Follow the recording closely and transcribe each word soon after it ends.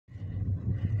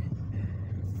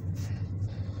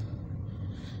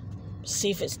See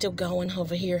if it's still going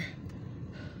over here.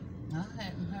 I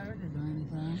hadn't heard it or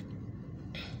anything.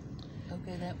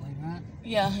 Okay that way, right?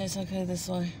 Yeah, it's okay this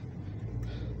way.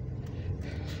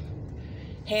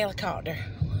 Helicopter.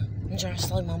 I'm trying to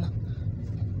slow, Mama.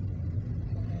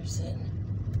 Where's it?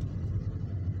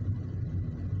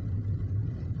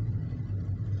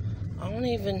 I don't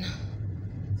even...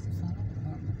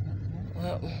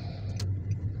 Well,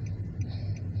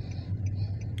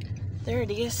 there it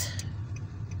is.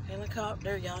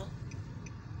 Helicopter, y'all.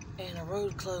 And a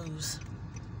road closed.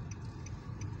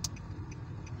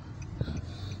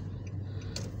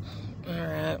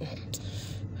 Alright.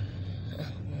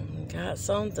 Got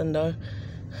something though.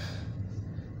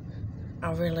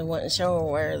 I really wasn't sure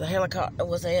where the helicopter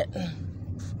was at.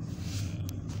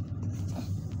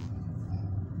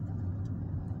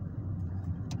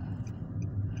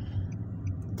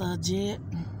 The jet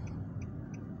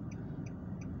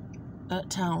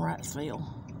uptown Wrightsville.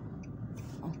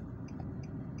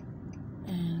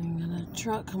 And got a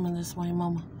truck coming this way,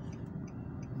 Mama.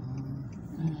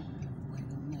 Wait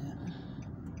on that.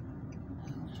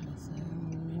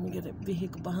 Let me get a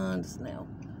vehicle behind us now.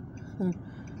 I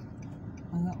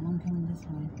got one coming this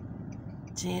way.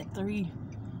 Jet 3.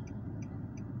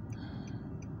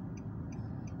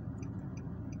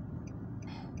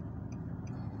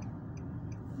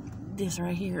 This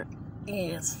right here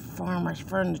is Farmer's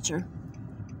Furniture.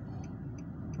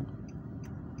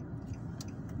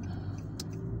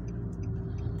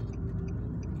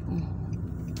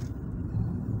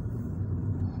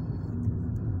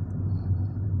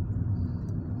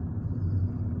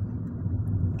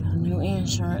 Got a new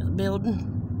insurance building.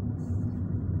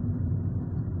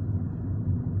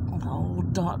 The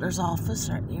old doctor's office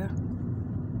right there.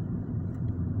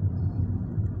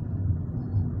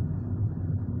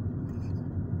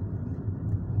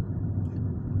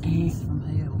 Dentist from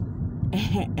hell.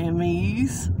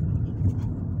 Emmys.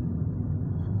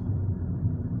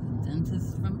 The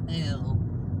dentist from hell.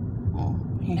 Oh,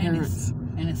 he hurts.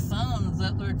 And his son is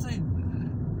up there too.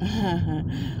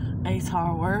 Ace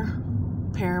Hardware.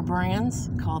 Pair of brands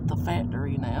called The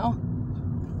Factory now.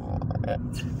 Alright.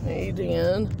 Hey,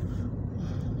 Dan.